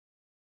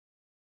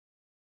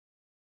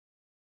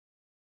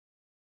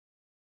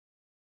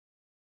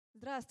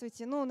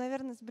Здравствуйте. Ну,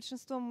 наверное, с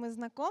большинством мы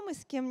знакомы,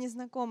 с кем не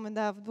знакомы,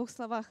 да, в двух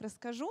словах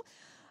расскажу.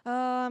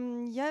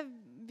 Я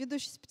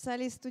ведущий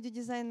специалист студии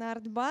дизайна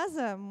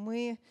 «Артбаза».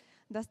 Мы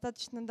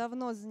достаточно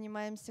давно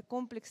занимаемся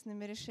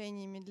комплексными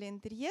решениями для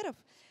интерьеров.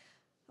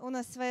 У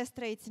нас своя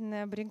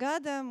строительная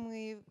бригада,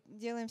 мы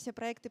делаем все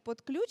проекты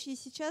под ключ, и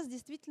сейчас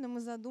действительно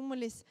мы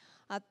задумались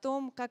о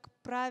том, как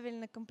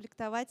правильно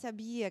комплектовать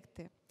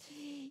объекты.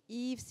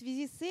 И в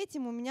связи с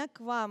этим у меня к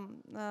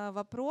вам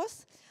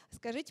вопрос.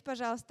 Скажите,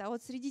 пожалуйста, а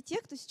вот среди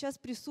тех, кто сейчас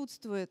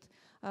присутствует,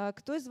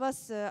 кто из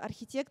вас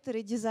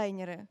архитекторы и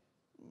дизайнеры?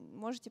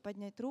 Можете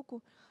поднять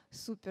руку?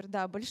 Супер,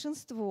 да,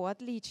 большинство,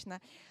 отлично.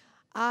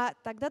 А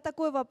тогда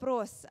такой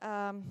вопрос.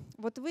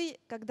 Вот вы,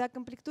 когда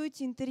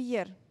комплектуете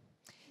интерьер,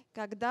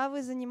 когда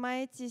вы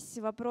занимаетесь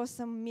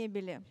вопросом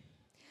мебели,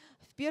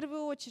 в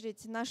первую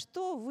очередь, на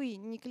что вы,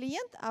 не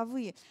клиент, а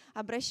вы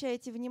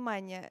обращаете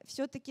внимание?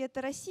 Все-таки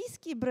это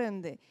российские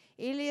бренды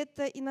или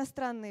это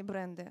иностранные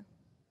бренды?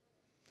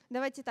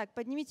 Давайте так,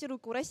 поднимите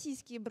руку.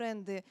 Российские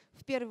бренды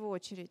в первую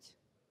очередь.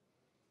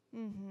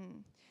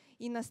 Угу.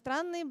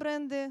 Иностранные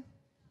бренды,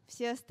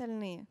 все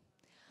остальные.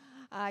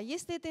 А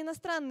если это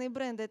иностранные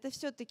бренды, это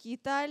все-таки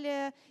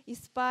Италия,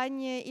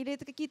 Испания или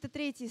это какие-то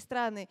третьи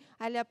страны,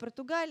 а-ля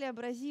Португалия,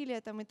 Бразилия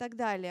там, и так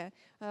далее.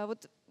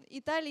 Вот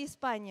Италия,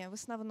 Испания в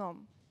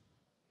основном.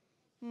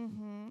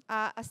 Угу.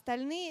 А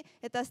остальные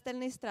 — это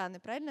остальные страны,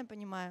 правильно я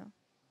понимаю?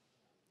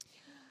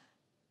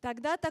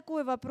 Тогда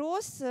такой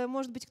вопрос,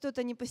 может быть,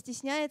 кто-то не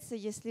постесняется,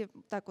 если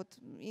так вот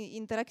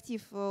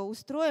интерактив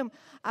устроим.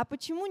 А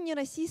почему не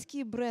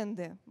российские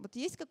бренды? Вот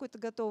есть какой-то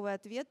готовый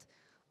ответ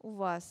у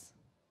вас?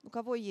 У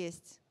кого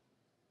есть?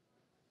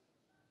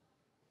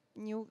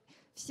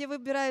 Все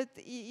выбирают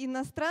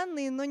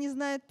иностранные, но не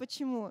знают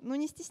почему. Ну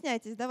не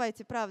стесняйтесь,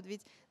 давайте, правда,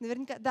 ведь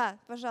наверняка… Да,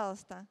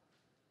 пожалуйста.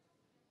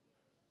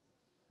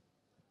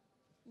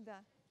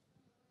 Да.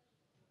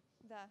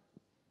 Да.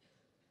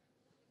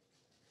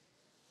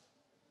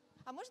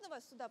 А можно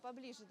вас сюда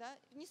поближе, да?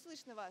 Не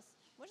слышно вас.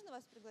 Можно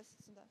вас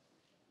пригласить сюда?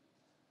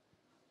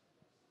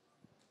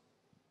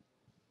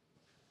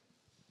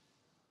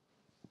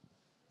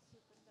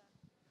 Супер, да.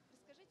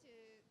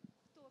 Расскажите,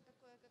 кто,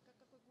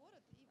 какой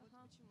город и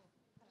вот почему.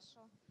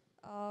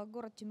 Хорошо.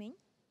 Город Тюмень.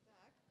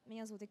 Так.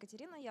 Меня зовут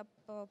Екатерина, я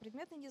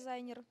предметный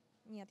дизайнер.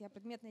 Нет, я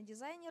предметный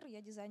дизайнер,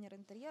 я дизайнер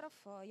интерьеров.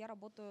 Я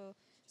работаю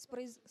с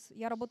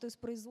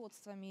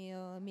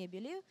производствами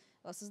мебели,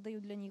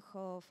 создаю для них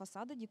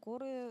фасады,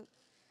 декоры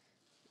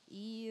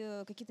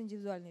и какие-то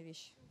индивидуальные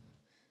вещи.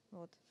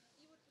 Вот.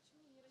 И вот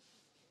почему не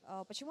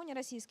российские? Почему не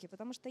российские?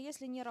 Потому что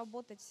если не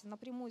работать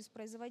напрямую с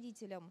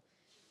производителем,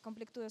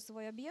 комплектуя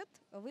свой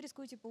объект, вы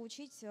рискуете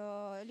получить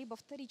либо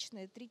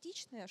вторичное,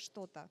 третичное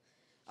что-то,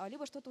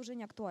 либо что-то уже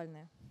не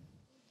актуальное.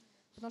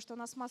 Потому что у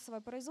нас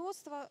массовое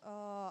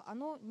производство,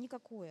 оно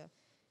никакое.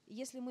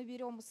 Если мы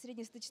берем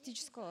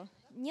среднестатистического…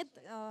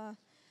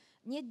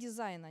 Нет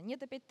дизайна,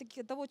 нет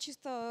опять-таки того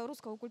чисто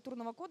русского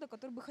культурного кода,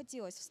 который бы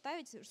хотелось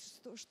вставить,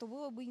 что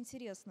было бы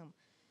интересным.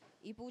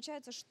 И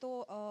получается,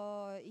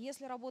 что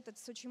если работать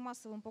с очень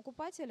массовым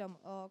покупателем,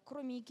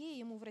 кроме Икеи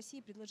ему в России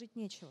предложить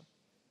нечего.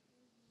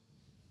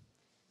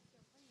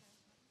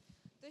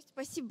 То есть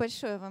спасибо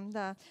большое вам,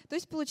 да. То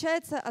есть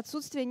получается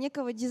отсутствие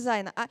некого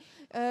дизайна.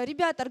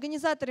 Ребята,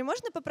 организаторы,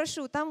 можно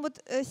попрошу? Там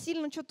вот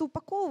сильно что-то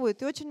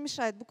упаковывают и очень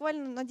мешает.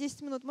 Буквально на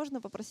 10 минут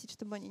можно попросить,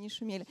 чтобы они не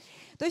шумели.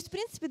 То есть, в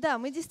принципе, да,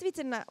 мы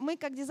действительно, мы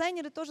как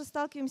дизайнеры тоже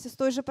сталкиваемся с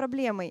той же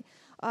проблемой.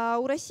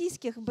 У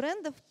российских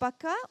брендов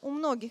пока, у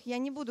многих, я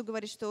не буду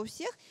говорить, что у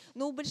всех,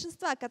 но у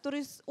большинства,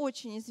 которые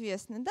очень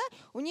известны, да,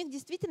 у них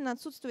действительно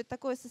отсутствует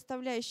такое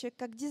составляющее,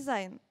 как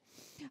дизайн.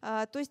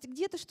 То есть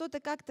где-то что-то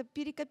как-то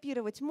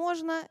перекопировать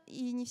можно,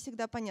 и не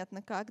всегда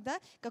понятно как, да,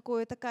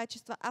 какое это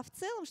качество. А в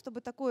целом,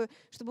 чтобы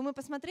мы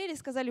посмотрели и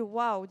сказали,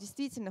 вау,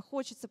 действительно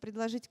хочется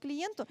предложить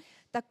клиенту,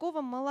 такого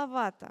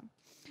маловато.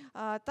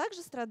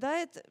 Также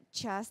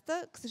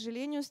часто, к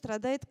сожалению,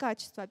 страдает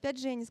качество. Опять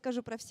же, я не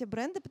скажу про все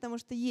бренды, потому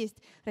что есть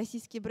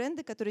российские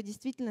бренды, которые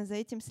действительно за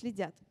этим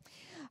следят.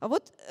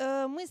 Вот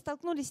мы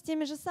столкнулись с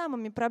теми же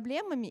самыми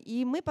проблемами,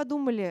 и мы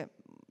подумали,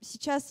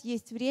 сейчас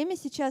есть время,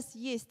 сейчас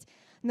есть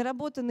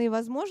наработанные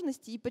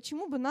возможности, и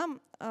почему бы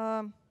нам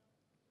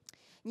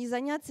не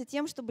заняться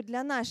тем, чтобы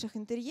для наших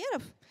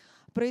интерьеров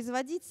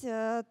производить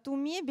ту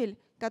мебель,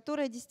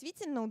 которая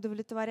действительно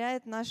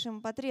удовлетворяет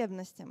нашим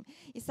потребностям.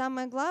 И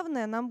самое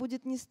главное, нам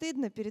будет не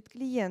стыдно перед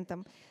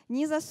клиентом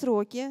ни за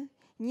сроки,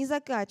 ни за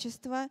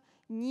качество,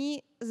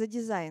 ни за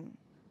дизайн.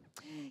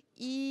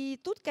 И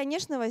тут,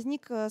 конечно,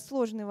 возник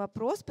сложный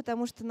вопрос,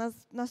 потому что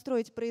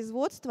настроить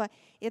производство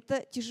 –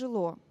 это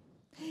тяжело.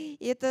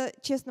 И это,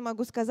 честно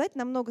могу сказать,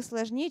 намного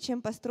сложнее,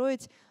 чем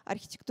построить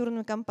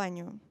архитектурную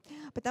компанию.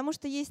 Потому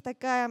что есть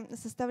такая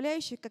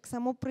составляющая, как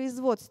само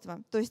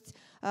производство. То есть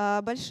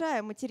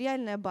большая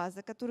материальная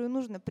база, которую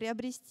нужно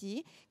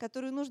приобрести,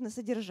 которую нужно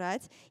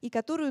содержать и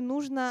которую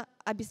нужно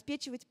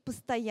обеспечивать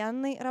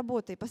постоянной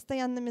работой,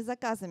 постоянными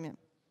заказами.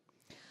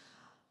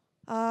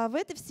 В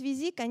этой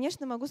связи,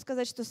 конечно, могу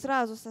сказать, что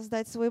сразу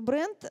создать свой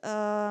бренд,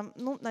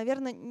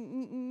 наверное,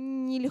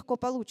 нелегко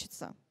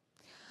получится.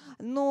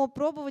 Но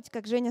пробовать,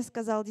 как Женя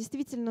сказал,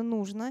 действительно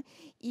нужно.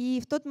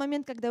 И в тот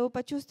момент, когда вы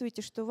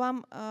почувствуете, что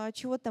вам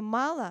чего-то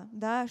мало,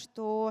 да,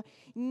 что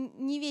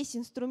не весь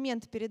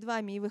инструмент перед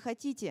вами, и вы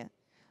хотите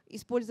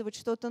использовать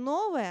что-то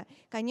новое,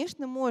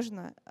 конечно,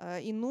 можно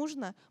и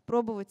нужно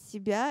пробовать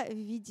себя в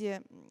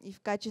виде и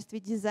в качестве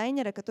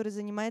дизайнера, который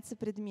занимается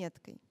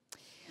предметкой.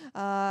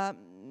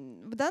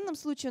 В данном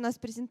случае у нас в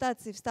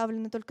презентации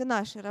вставлены только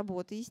наши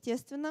работы,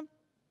 естественно.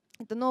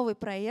 Это новый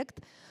проект,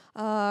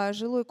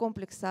 жилой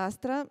комплекс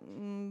 «Астра»,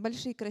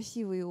 большие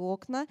красивые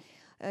окна.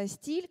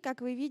 Стиль, как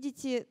вы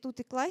видите, тут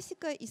и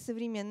классика, и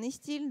современный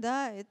стиль,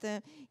 да,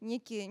 это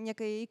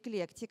некая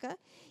эклектика.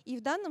 И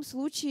в данном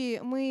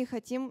случае мы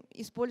хотим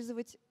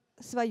использовать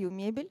свою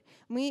мебель,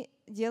 мы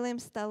делаем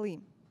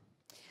столы.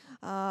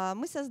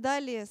 Мы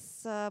создали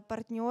с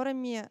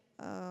партнерами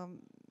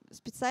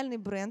специальный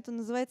бренд, он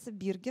называется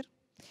Birger.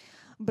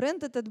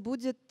 Бренд этот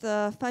будет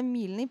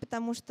фамильный,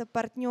 потому что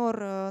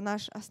партнер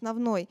наш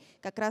основной,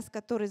 как раз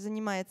который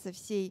занимается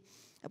всей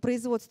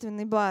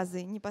производственной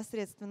базой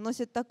непосредственно,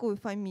 носит такую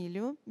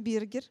фамилию –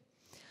 Birger.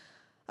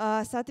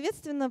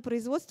 Соответственно,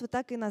 производство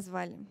так и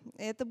назвали.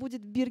 Это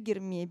будет Birger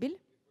мебель,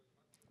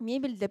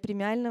 мебель для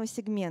премиального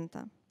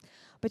сегмента.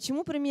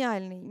 Почему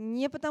премиальный?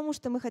 Не потому,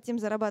 что мы хотим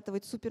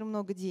зарабатывать супер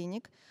много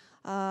денег,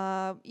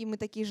 и мы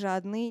такие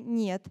жадные,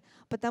 нет.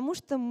 Потому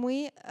что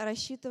мы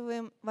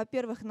рассчитываем,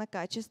 во-первых, на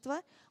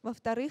качество,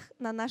 во-вторых,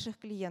 на наших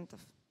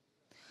клиентов.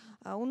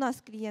 У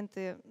нас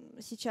клиенты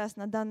сейчас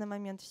на данный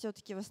момент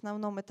все-таки в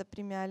основном это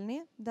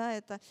премиальные, да,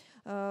 это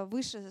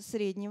выше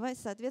среднего.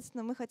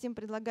 Соответственно, мы хотим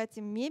предлагать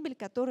им мебель,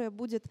 которая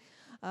будет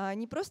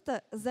не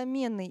просто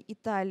заменой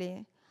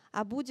Италии,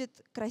 а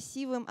будет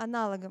красивым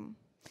аналогом.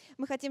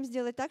 Мы хотим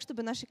сделать так,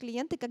 чтобы наши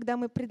клиенты, когда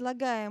мы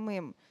предлагаем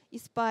им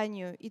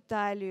Испанию,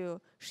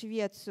 Италию,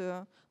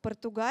 Швецию,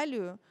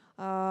 Португалию,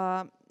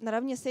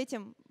 наравне с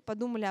этим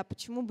подумали, а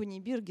почему бы не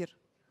Birger?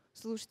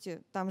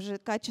 Слушайте, там же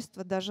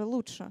качество даже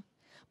лучше,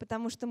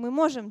 потому что мы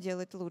можем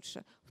делать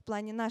лучше. В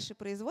плане нашего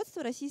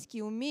производства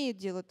российские умеют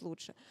делать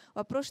лучше.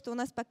 Вопрос, что у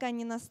нас пока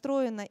не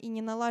настроена и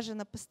не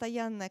налажена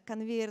постоянная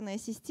конвейерная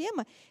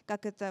система,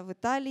 как это в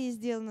Италии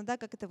сделано, да,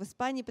 как это в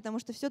Испании, потому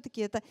что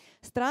все-таки это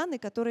страны,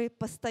 которые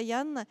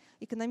постоянно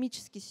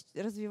экономически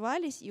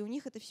развивались, и у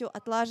них это все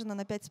отлажено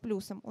на 5 с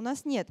плюсом. У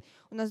нас нет,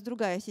 у нас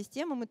другая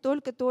система, мы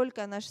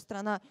только-только, наша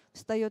страна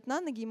встает на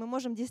ноги, и мы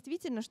можем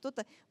действительно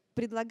что-то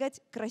предлагать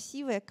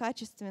красивое,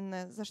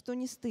 качественное, за что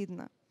не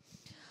стыдно.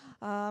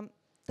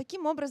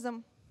 Таким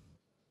образом,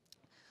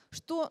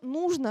 что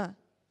нужно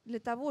для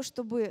того,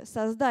 чтобы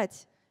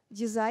создать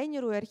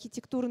дизайнеру и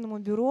архитектурному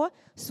бюро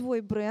свой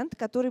бренд,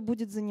 который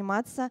будет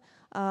заниматься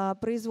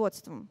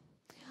производством?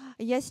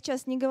 Я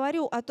сейчас не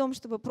говорю о том,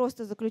 чтобы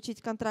просто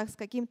заключить контракт с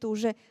каким-то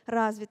уже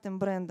развитым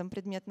брендом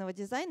предметного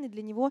дизайна и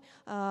для него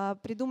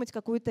придумать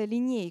какую-то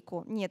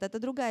линейку. Нет, это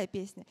другая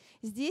песня.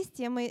 Здесь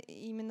тема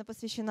именно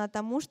посвящена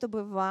тому,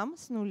 чтобы вам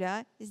с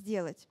нуля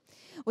сделать.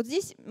 Вот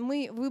здесь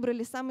мы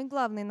выбрали самые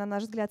главные, на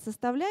наш взгляд,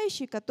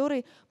 составляющие,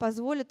 которые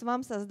позволят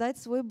вам создать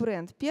свой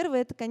бренд.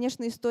 Первое – это,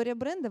 конечно, история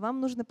бренда. Вам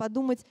нужно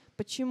подумать,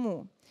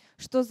 почему.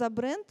 Что за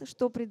бренд,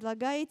 что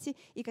предлагаете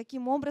и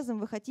каким образом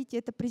вы хотите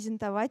это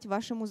презентовать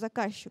вашему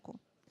заказчику.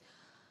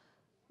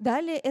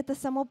 Далее это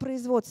само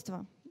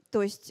производство.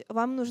 То есть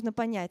вам нужно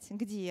понять,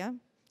 где,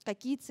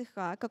 какие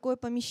цеха, какое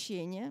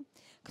помещение,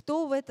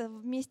 кто в это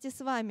вместе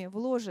с вами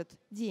вложит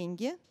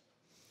деньги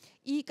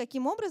и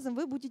каким образом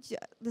вы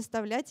будете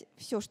доставлять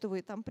все, что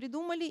вы там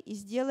придумали и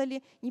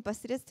сделали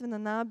непосредственно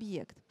на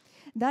объект.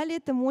 Далее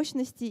это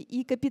мощности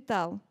и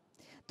капитал.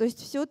 То есть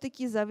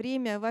все-таки за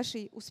время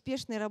вашей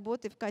успешной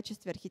работы в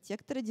качестве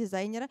архитектора,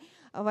 дизайнера,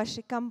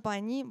 вашей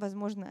компании,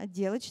 возможно,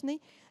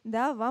 отделочной,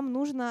 да, вам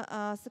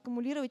нужно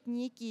саккумулировать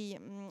некий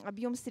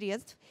объем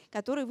средств,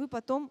 который вы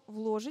потом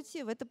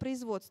вложите в это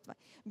производство.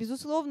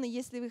 Безусловно,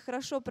 если вы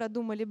хорошо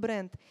продумали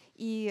бренд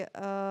и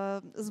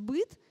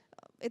сбыт,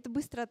 это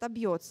быстро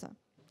отобьется.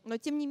 Но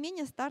тем не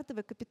менее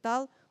стартовый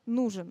капитал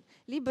нужен.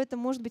 Либо это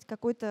может быть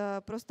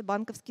какой-то просто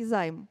банковский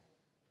займ.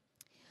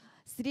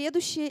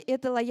 Следующее –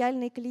 это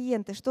лояльные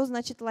клиенты. Что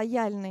значит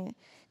лояльные?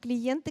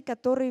 Клиенты,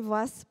 которые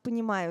вас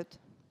понимают,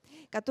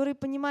 которые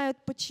понимают,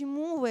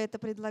 почему вы это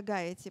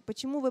предлагаете,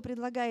 почему вы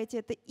предлагаете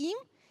это им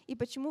и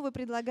почему вы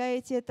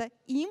предлагаете это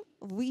им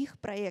в их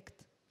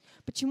проект.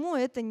 Почему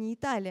это не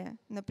Италия,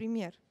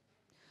 например?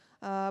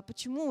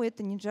 Почему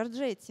это не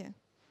Джорджетти?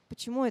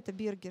 Почему это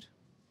Birger?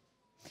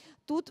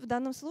 Тут в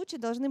данном случае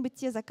должны быть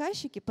те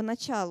заказчики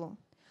поначалу,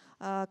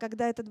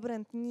 когда этот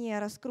бренд не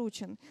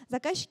раскручен,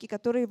 заказчики,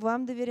 которые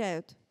вам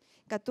доверяют,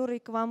 которые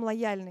к вам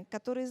лояльны,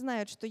 которые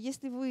знают, что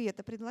если вы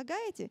это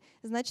предлагаете,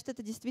 значит,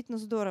 это действительно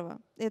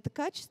здорово. Это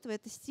качество,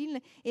 это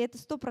стильно, и это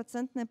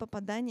 100%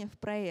 попадание в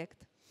проект.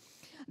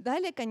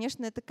 Далее,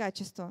 конечно, это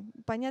качество.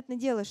 Понятное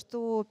дело,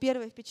 что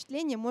первое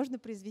впечатление можно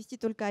произвести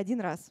только один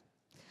раз.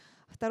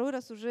 Второй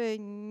раз уже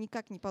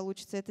никак не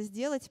получится это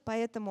сделать,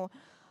 поэтому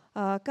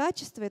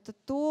качество – это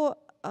то,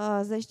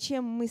 за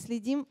чем мы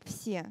следим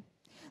все.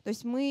 То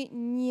есть мы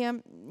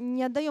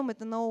не отдаем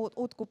это на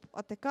откуп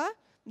АТК,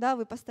 Да,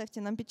 вы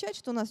поставьте нам печать,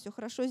 что у нас все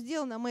хорошо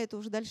сделано, а мы это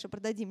уже дальше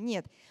продадим.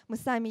 Нет, мы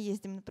сами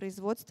ездим на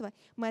производство,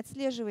 мы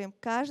отслеживаем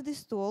каждый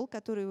стол,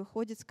 который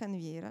выходит с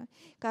конвейера,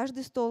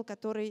 каждый стол,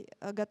 который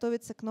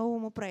готовится к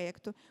новому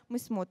проекту. Мы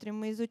смотрим,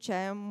 мы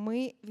изучаем,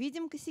 мы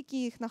видим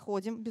косяки, их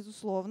находим,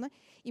 безусловно,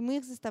 и мы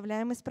их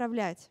заставляем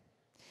исправлять.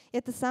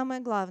 Это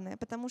самое главное,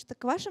 потому что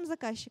к вашим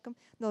заказчикам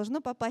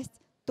должно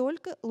попасть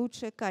только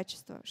лучшее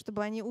качество,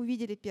 чтобы они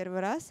увидели первый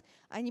раз,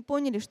 они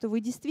поняли, что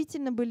вы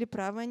действительно были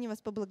правы, они вас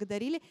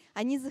поблагодарили,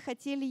 они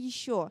захотели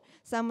еще.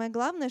 Самое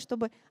главное,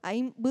 чтобы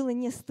им было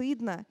не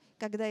стыдно,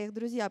 когда их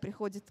друзья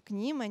приходят к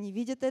ним, они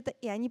видят это,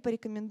 и они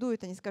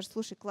порекомендуют, они скажут: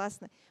 слушай,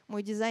 классно,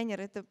 мой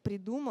дизайнер это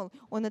придумал,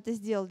 он это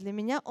сделал для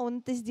меня, он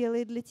это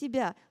сделает для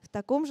тебя в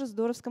таком же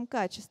здоровском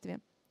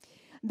качестве.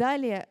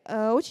 Далее,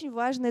 очень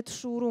важно это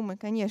шоурумы,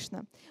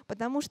 конечно,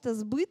 потому что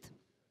сбыт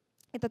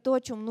 — это то,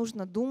 о чем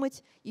нужно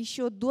думать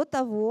еще до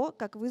того,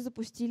 как вы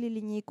запустили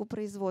линейку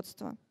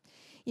производства.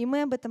 И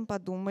мы об этом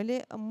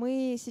подумали.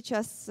 Мы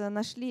сейчас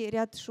нашли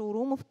ряд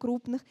шоурумов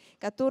крупных,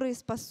 которые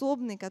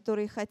способны,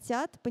 которые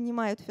хотят,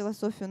 понимают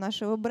философию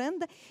нашего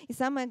бренда. И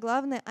самое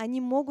главное,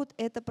 они могут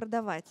это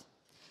продавать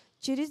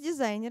через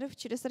дизайнеров,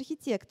 через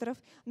архитекторов,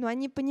 но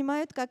они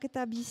понимают, как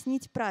это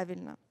объяснить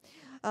правильно.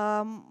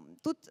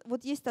 Тут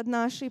вот есть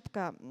одна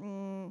ошибка.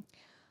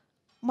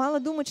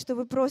 Мало думать, что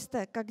вы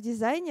просто как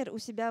дизайнер у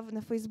себя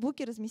на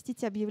Фейсбуке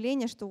разместите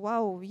объявление, что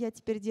 «Вау, я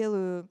теперь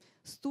делаю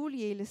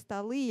стулья или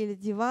столы или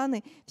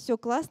диваны, все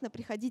классно,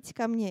 приходите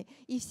ко мне».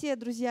 И все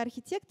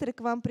друзья-архитекторы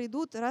к вам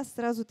придут, раз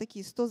сразу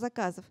такие 100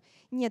 заказов.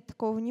 Нет,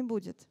 такого не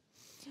будет.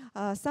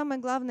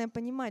 Самое главное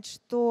понимать,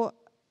 что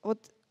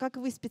вот как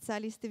вы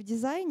специалисты в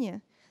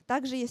дизайне,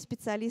 также есть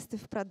специалисты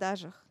в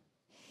продажах.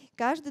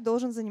 Каждый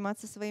должен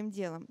заниматься своим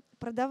делом.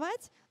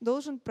 Продавать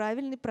должен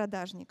правильный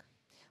продажник.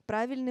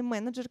 Правильный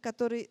менеджер,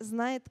 который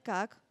знает,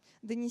 как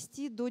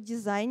донести до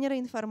дизайнера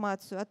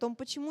информацию о том,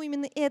 почему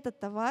именно этот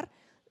товар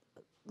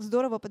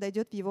здорово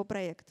подойдет в его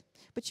проект.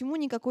 Почему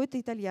не какой-то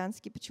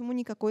итальянский, почему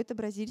не какой-то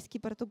бразильский,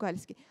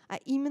 португальский, а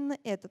именно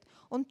этот.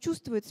 Он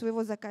чувствует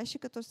своего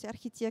заказчика, то есть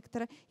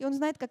архитектора, и он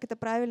знает, как это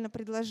правильно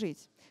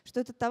предложить, что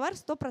этот товар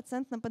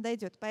 100%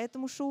 подойдет.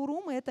 Поэтому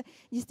шоурумы — это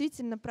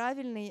действительно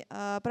правильный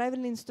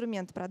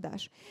инструмент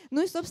продаж.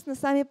 Ну и, собственно,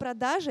 сами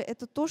продажи —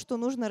 это то, что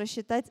нужно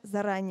рассчитать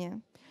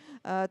заранее.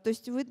 То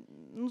есть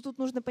тут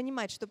нужно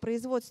понимать, что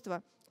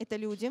производство — это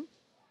люди,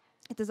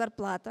 это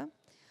зарплата,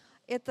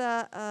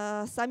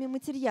 это сами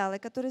материалы,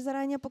 которые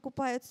заранее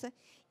покупаются,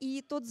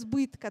 и тот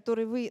сбыт,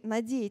 который вы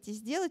надеетесь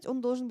сделать, он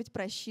должен быть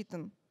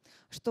просчитан,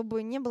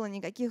 чтобы не было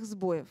никаких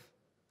сбоев.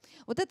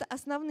 Вот это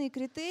основные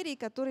критерии,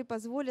 которые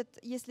позволят,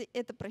 если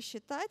это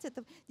просчитать,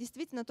 это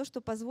действительно то, что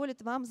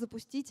позволит вам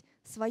запустить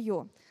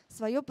свое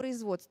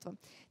производство.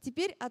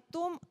 Теперь о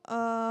том,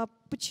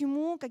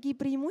 какие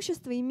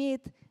преимущества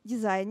имеет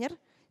дизайнер,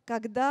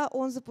 когда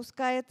он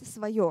запускает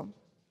свое.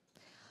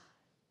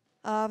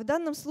 В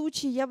данном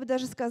случае я бы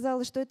даже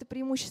сказала, что это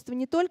преимущество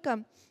не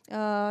только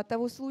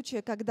того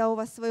случая, когда у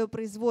вас свое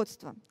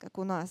производство, как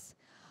у нас,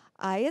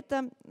 а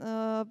это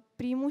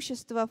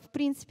преимущество, в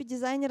принципе,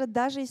 дизайнера,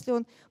 даже если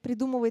он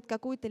придумывает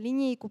какую-то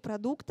линейку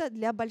продукта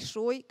для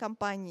большой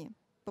компании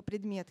по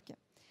предметке.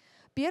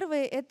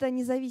 Первое — это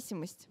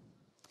независимость.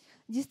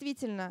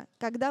 Действительно,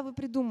 когда вы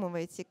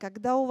придумываете,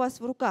 когда у вас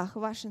в руках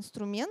ваш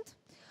инструмент,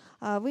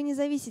 вы не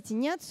зависите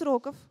ни от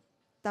сроков,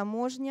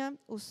 таможня,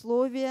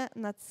 условия,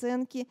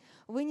 наценки.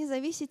 Вы не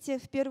зависите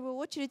в первую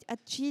очередь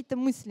от чьей-то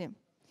мысли.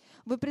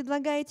 Вы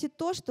предлагаете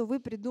то, что вы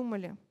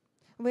придумали.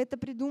 Вы это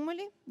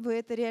придумали, вы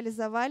это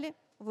реализовали,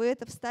 вы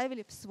это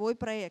вставили в свой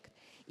проект.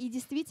 И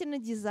действительно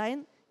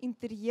дизайн,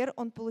 интерьер,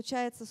 он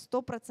получается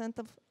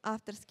 100%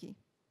 авторский.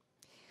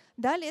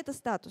 Далее это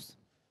статус.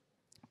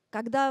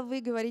 Когда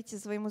вы говорите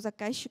своему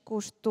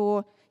заказчику,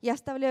 что я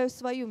оставляю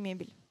свою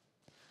мебель,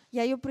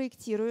 я ее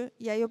проектирую,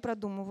 я ее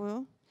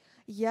продумываю,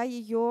 я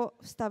ее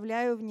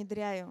вставляю,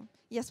 внедряю,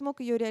 я смог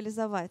ее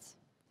реализовать.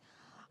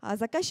 А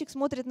заказчик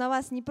смотрит на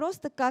вас не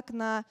просто как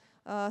на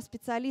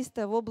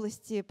специалиста в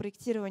области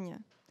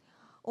проектирования.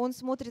 Он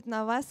смотрит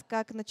на вас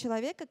как на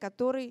человека,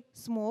 который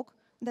смог,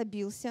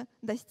 добился,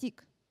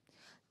 достиг.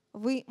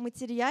 Вы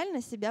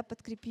материально себя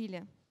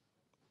подкрепили.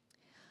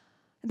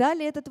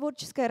 Далее это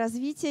творческое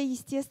развитие.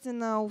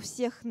 Естественно, у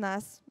всех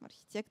нас,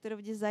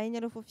 архитекторов,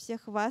 дизайнеров, у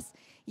всех вас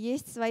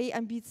есть свои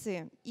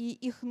амбиции. И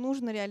их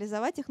нужно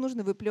реализовать, их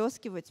нужно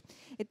выплескивать.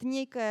 Это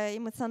некая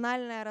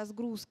эмоциональная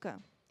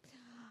разгрузка.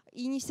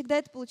 И не всегда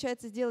это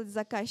получается сделать с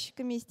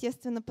заказчиками,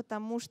 естественно,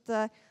 потому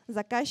что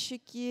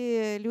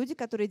заказчики — люди,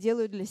 которые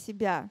делают для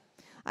себя.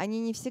 Они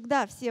не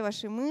всегда все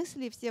ваши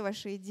мысли, все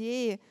ваши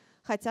идеи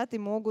хотят и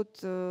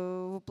могут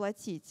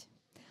воплотить.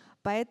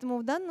 Поэтому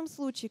в данном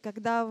случае,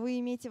 когда вы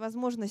имеете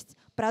возможность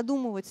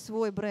продумывать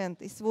свой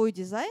бренд и свой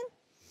дизайн,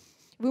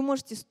 вы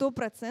можете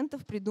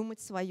 100%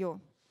 придумать свое.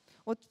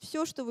 Вот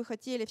все, что вы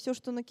хотели, все,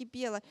 что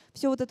накипело,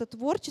 все вот это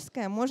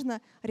творческое можно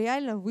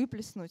реально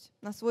выплеснуть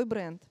на свой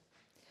бренд.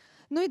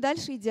 Ну и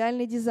дальше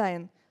идеальный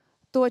дизайн.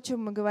 То, о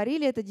чем мы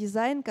говорили, это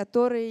дизайн,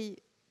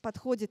 который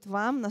подходит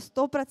вам на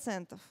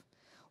 100%.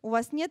 У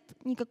вас нет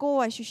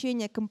никакого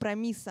ощущения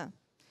компромисса.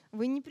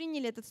 Вы не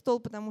приняли этот стол,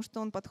 потому что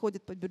он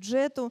подходит по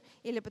бюджету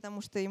или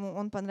потому что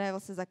он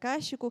понравился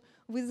заказчику.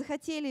 Вы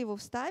захотели его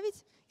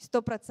вставить, и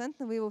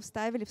 100% вы его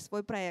вставили в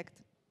свой проект.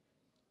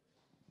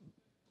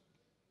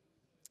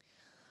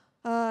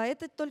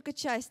 Это только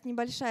часть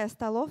небольшая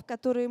столов,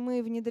 которые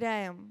мы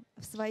внедряем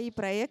в свои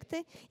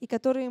проекты и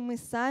которые мы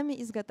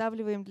сами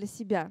изготавливаем для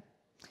себя.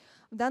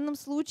 В данном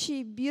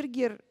случае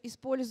Birger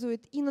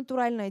использует и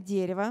натуральное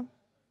дерево.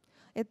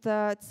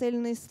 Это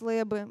цельные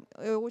слэбы,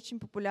 очень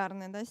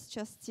популярная, да,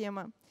 сейчас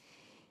тема.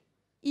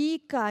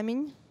 И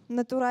камень,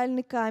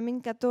 натуральный камень,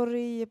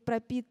 который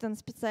пропитан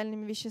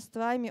специальными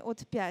веществами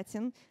от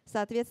пятен.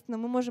 Соответственно,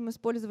 мы можем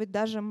использовать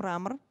даже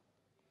мрамор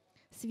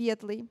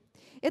светлый.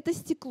 Это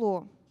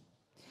стекло.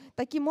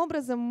 Таким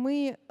образом,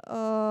 мы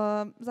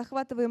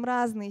захватываем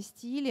разные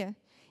стили,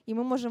 и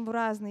мы можем в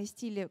разные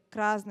стили к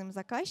разным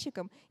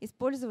заказчикам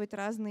использовать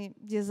разный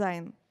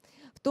дизайн.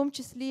 В том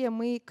числе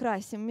мы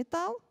красим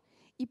металл,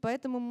 и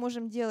поэтому мы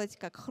можем делать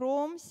как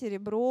хром,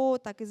 серебро,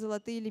 так и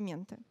золотые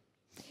элементы.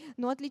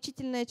 Но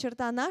отличительная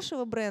черта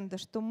нашего бренда,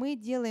 что мы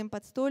делаем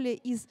подстолье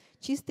из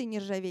чистой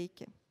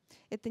нержавейки.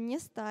 Это не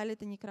сталь,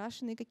 это не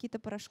крашеные какие-то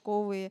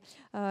порошковые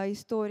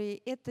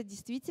истории. Это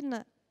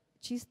действительно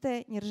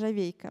чистая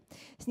нержавейка.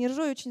 С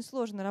нержой очень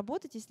сложно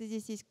работать, если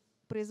здесь есть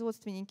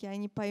производственники,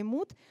 они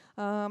поймут.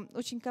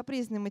 Очень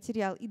капризный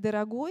материал и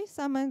дорогой,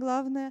 самое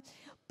главное.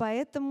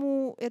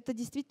 Поэтому это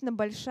действительно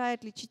большая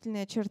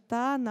отличительная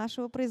черта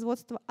нашего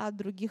производства от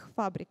других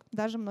фабрик,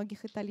 даже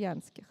многих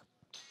итальянских.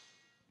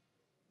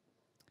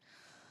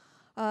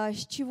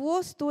 С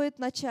чего стоит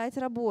начать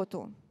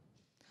работу?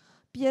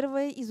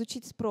 Первое –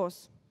 изучить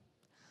спрос.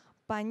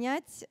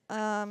 Понять,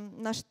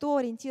 на что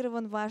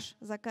ориентирован ваш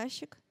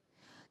заказчик,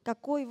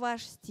 какой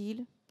ваш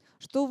стиль,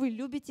 что вы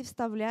любите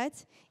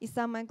вставлять, и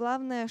самое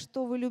главное,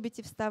 что вы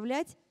любите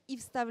вставлять и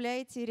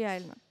вставляете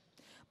реально.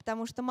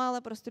 Потому что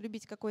мало просто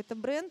любить какой-то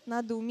бренд,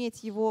 надо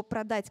уметь его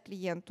продать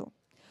клиенту.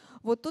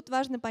 Вот тут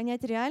важно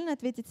понять реально,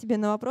 ответить себе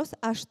на вопрос,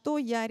 а что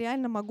я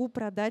реально могу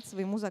продать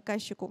своему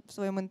заказчику в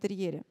своем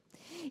интерьере.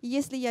 И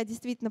если я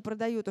действительно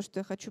продаю то, что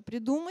я хочу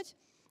придумать,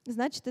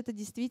 значит, это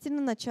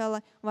действительно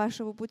начало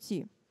вашего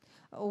пути.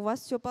 У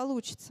вас все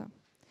получится.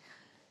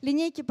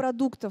 Линейки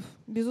продуктов,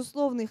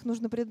 безусловно, их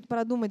нужно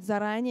продумать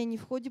заранее, не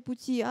в ходе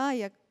пути,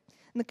 я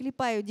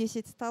наклепаю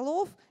 10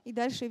 столов и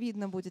дальше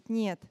видно будет.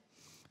 Нет.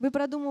 Вы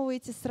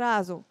продумываете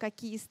сразу,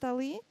 какие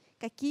столы,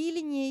 какие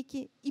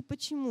линейки и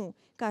почему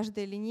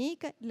каждая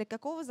линейка, для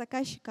какого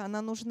заказчика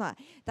она нужна.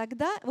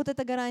 Тогда вот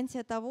это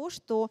гарантия того,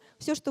 что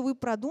все, что вы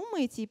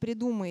продумаете и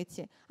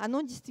придумаете,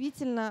 оно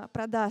действительно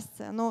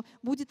продастся, оно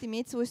будет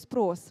иметь свой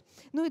спрос.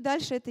 Ну и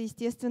дальше это,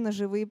 естественно,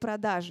 живые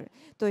продажи.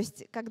 То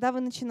есть, когда вы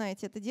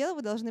начинаете это дело,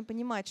 вы должны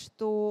понимать,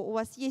 что у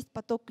вас есть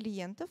поток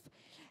клиентов,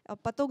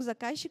 поток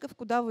заказчиков,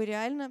 куда вы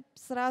реально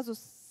сразу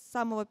с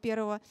самого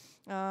первого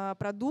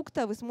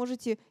продукта вы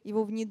сможете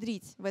его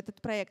внедрить в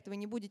этот проект. Вы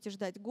не будете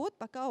ждать год,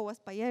 пока у вас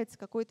появится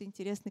какой-то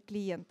интересный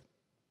клиент.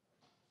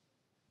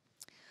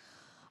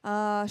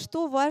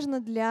 Что важно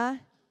для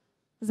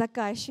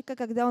заказчика,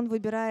 когда он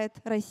выбирает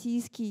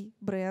российский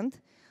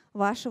бренд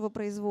вашего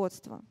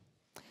производства?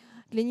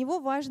 Для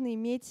него важно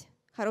иметь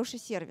хороший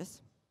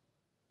сервис.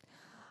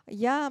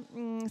 Я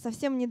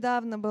совсем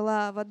недавно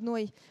была в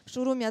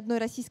шоуруме одной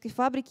российской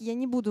фабрики. Я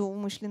не буду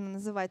умышленно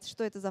называть,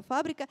 что это за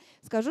фабрика.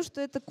 Скажу,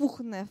 что это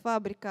кухонная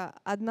фабрика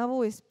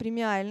одного из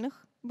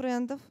премиальных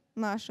брендов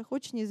наших,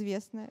 очень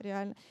известная,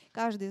 реально.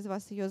 Каждый из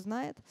вас ее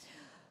знает.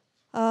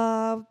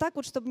 Так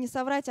вот, чтобы не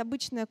соврать,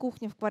 обычная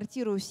кухня в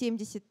квартиру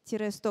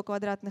 70-100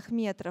 квадратных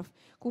метров.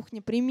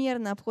 Кухня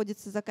примерно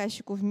обходится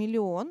заказчику в 1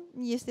 миллион,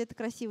 если это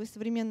красивый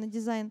современный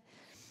дизайн.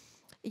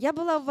 Я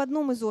была в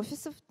одном из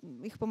офисов,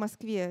 их по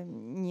Москве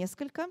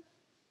несколько,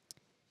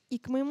 и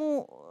к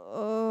моему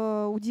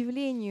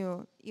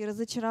удивлению и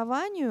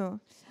разочарованию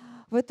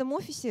в этом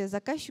офисе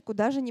заказчику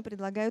даже не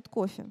предлагают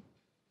кофе.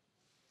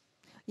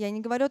 Я не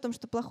говорю о том,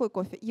 что плохой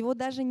кофе, его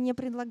даже не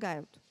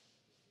предлагают.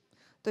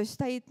 То есть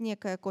стоит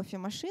некая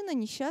кофемашина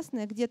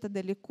несчастная где-то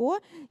далеко,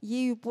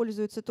 ею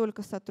пользуются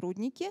только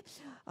сотрудники,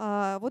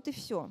 вот и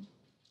все.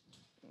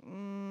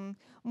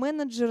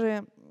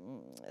 Менеджеры,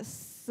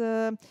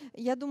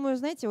 я думаю,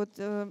 знаете, вот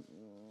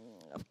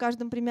в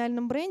каждом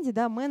премиальном бренде,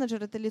 да,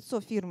 менеджер — это лицо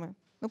фирмы,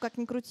 ну как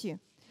ни крути.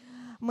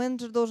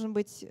 Менеджер должен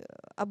быть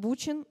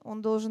обучен,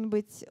 он должен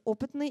быть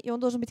опытный и он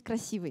должен быть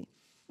красивый,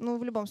 ну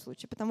в любом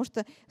случае, потому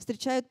что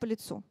встречают по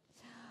лицу.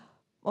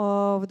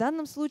 В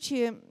данном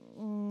случае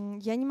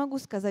я не могу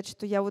сказать,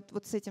 что я вот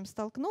с этим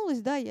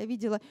столкнулась, да, я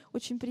видела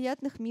очень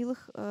приятных,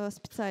 милых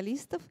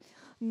специалистов,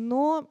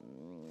 но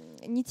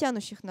не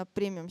тянущих на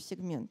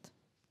премиум-сегмент.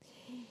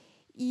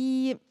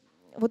 И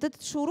вот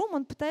этот шоурум,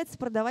 он пытается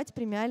продавать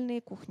премиальные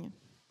кухни.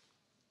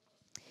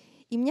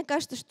 И мне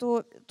кажется,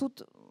 что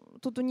тут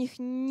у них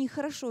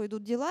нехорошо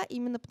идут дела,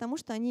 именно потому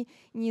что они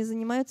не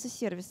занимаются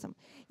сервисом.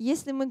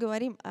 Если мы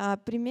говорим о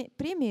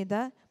премии,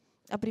 да,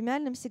 о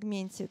премиальном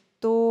сегменте,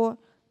 то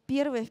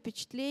первое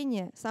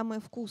впечатление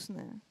самое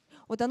вкусное.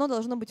 Вот оно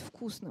должно быть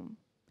вкусным.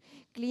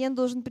 Клиент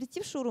должен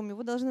прийти в шоурум,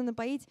 его должны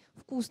напоить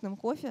вкусным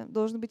кофе,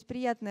 должен быть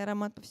приятный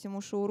аромат по всему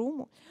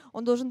шоуруму.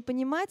 Он должен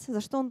понимать, за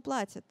что он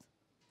платит.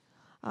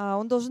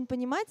 Он должен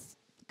понимать,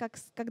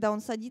 когда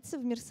он садится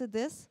в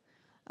Мерседес,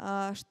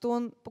 что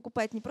он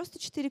покупает не просто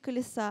 4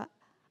 колеса,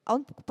 а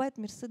он покупает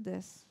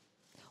Мерседес.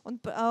 Он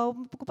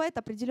покупает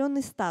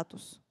определенный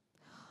статус,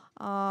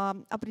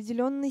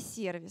 определенный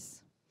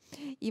сервис.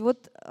 И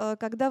вот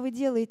когда вы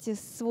делаете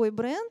свой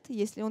бренд,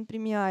 если он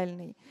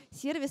премиальный,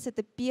 сервис —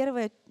 это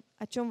первое,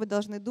 о чем вы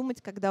должны думать,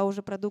 когда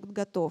уже продукт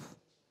готов.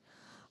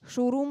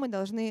 Шоурумы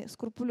должны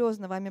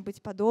скрупулезно вами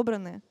быть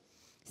подобраны.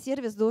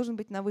 Сервис должен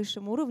быть на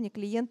высшем уровне,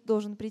 клиент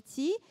должен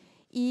прийти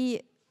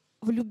и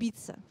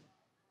влюбиться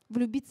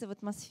в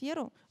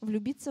атмосферу,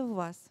 влюбиться в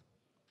вас.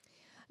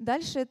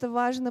 Дальше это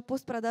важно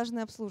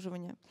постпродажное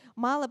обслуживание.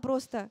 Мало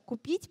просто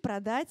купить,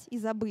 продать и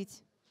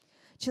забыть.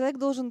 Человек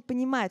должен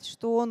понимать,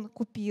 что он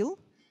купил,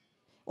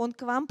 он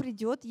к вам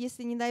придет,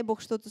 если, не дай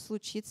бог, что-то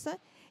случится,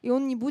 и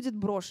он не будет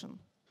брошен.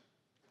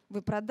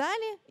 Вы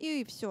продали,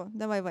 и все,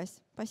 давай,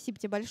 Вась, спасибо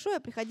тебе большое,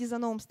 приходи за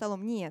новым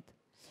столом. Нет.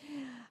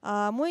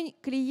 Мой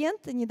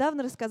клиент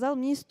недавно рассказал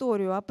мне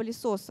историю о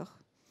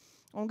пылесосах.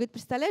 Он говорит,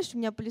 представляешь, у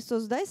меня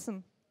пылесос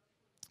Dyson.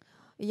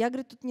 Я,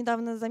 говорит, тут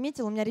недавно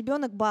заметила, у меня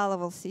ребенок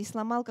баловался и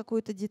сломал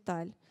какую-то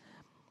деталь.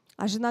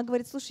 А жена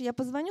говорит, слушай, я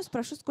позвоню,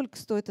 спрошу, сколько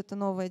стоит эта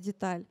новая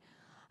деталь.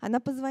 Она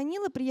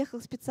позвонила, приехал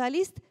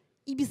специалист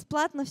и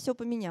бесплатно все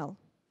поменял.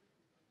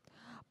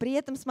 При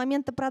этом с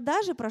момента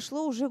продажи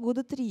прошло уже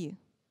года 3.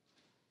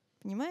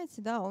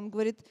 Понимаете, да? Он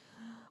говорит,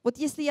 вот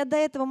если я до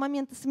этого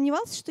момента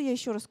сомневался, что я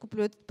еще раз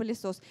куплю этот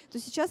пылесос, то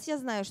сейчас я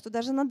знаю, что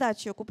даже на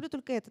даче я куплю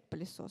только этот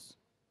пылесос.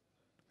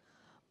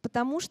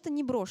 Потому что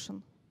не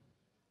брошен.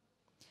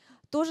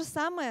 То же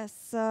самое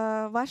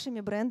с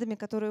вашими брендами,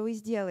 которые вы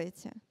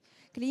сделаете.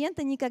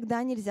 Клиента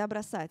никогда нельзя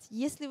бросать.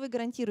 Если вы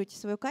гарантируете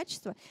свое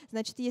качество,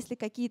 значит, если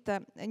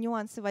какие-то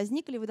нюансы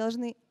возникли, вы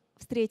должны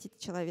встретить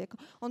человека.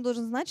 Он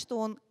должен знать, что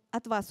он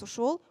от вас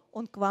ушел,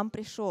 он к вам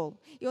пришел.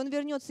 И он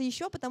вернется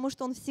еще, потому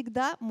что он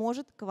всегда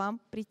может к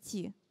вам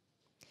прийти.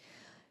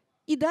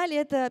 И далее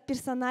это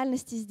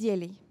персональность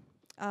изделий.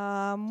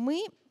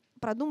 Мы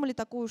продумали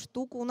такую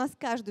штуку. У нас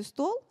каждый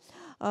стол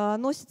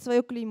носит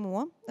свое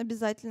клеймо,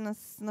 обязательно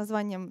с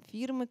названием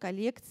фирмы,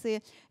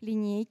 коллекции,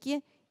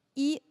 линейки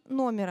и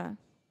номера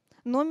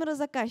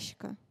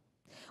заказчика.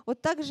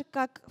 Вот так же,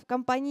 как в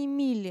компании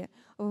Милли,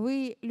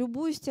 вы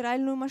любую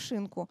стиральную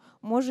машинку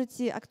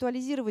можете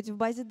актуализировать в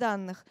базе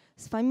данных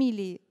с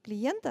фамилией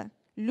клиента,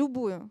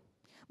 любую.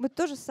 Мы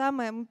то же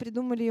самое мы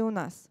придумали и у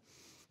нас.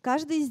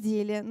 Каждое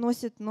изделие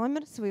носит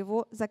номер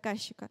своего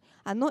заказчика.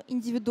 Оно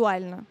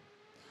индивидуально.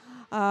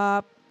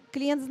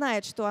 Клиент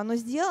знает, что оно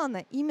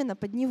сделано именно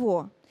под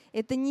него.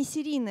 Это не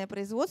серийное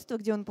производство,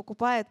 где он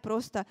покупает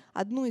просто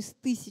одну из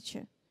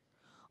 1000.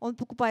 Он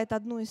покупает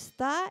одну из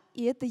 100,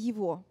 и это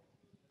его.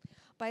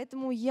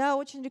 Поэтому я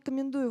очень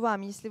рекомендую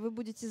вам, если вы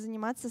будете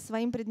заниматься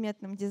своим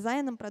предметным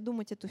дизайном,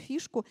 продумать эту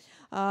фишку,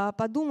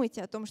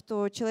 подумайте о том,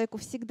 что человеку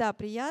всегда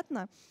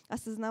приятно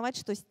осознавать,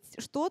 что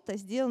что-то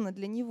сделано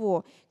для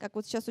него. Как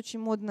вот сейчас очень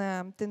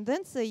модная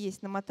тенденция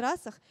есть на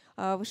матрасах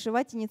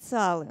вышивать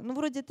инициалы. Ну,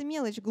 вроде это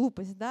мелочь,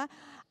 глупость, да?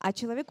 А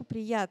человеку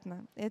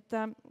приятно.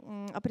 Это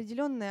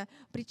определенная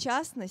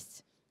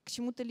причастность к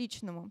чему-то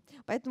личному.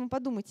 Поэтому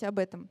подумайте об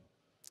этом.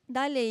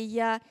 Далее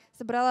я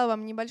собрала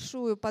вам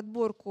небольшую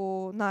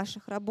подборку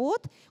наших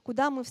работ,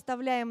 куда мы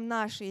вставляем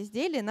наши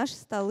изделия, наши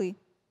столы.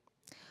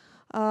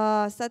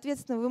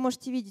 Соответственно, вы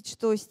можете видеть,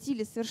 что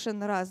стили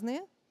совершенно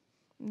разные.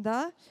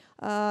 Да?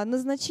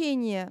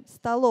 Назначение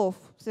столов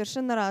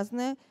совершенно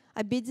разное.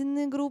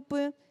 Обеденные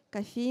группы,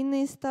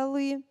 кофейные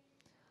столы,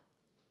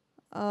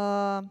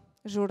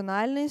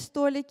 журнальные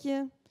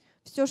столики,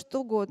 все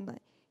что угодно.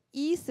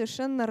 И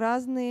совершенно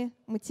разные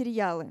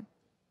материалы.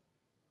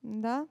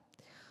 Да?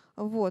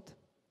 Вот.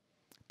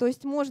 То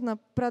есть можно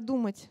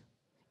продумать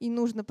и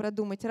нужно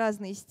продумать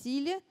разные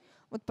стили.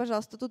 Вот,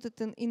 пожалуйста, тут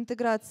это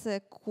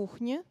интеграция к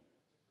кухне.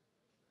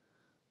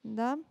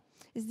 Да.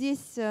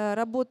 Здесь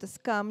работа с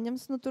камнем,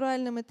 с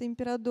натуральным, это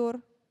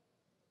император.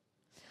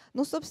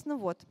 Ну, собственно,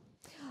 вот.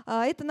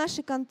 Это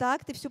наши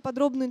контакты. Всю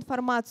подробную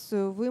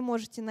информацию вы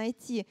можете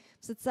найти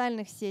в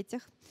социальных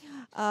сетях.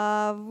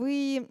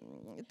 Вы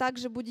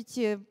также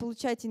будете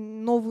получать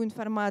новую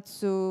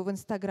информацию в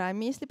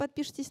Инстаграме, если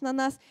подпишетесь на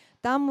нас.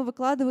 Там мы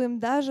выкладываем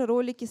даже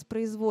ролики с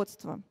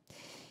производства.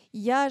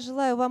 Я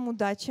желаю вам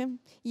удачи.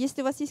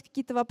 Если у вас есть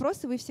какие-то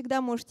вопросы, вы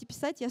всегда можете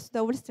писать, я с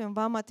удовольствием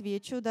вам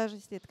отвечу, даже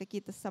если это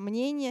какие-то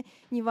сомнения,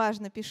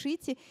 неважно,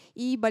 пишите.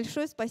 И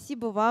большое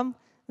спасибо вам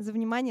за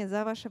внимание,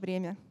 за ваше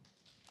время.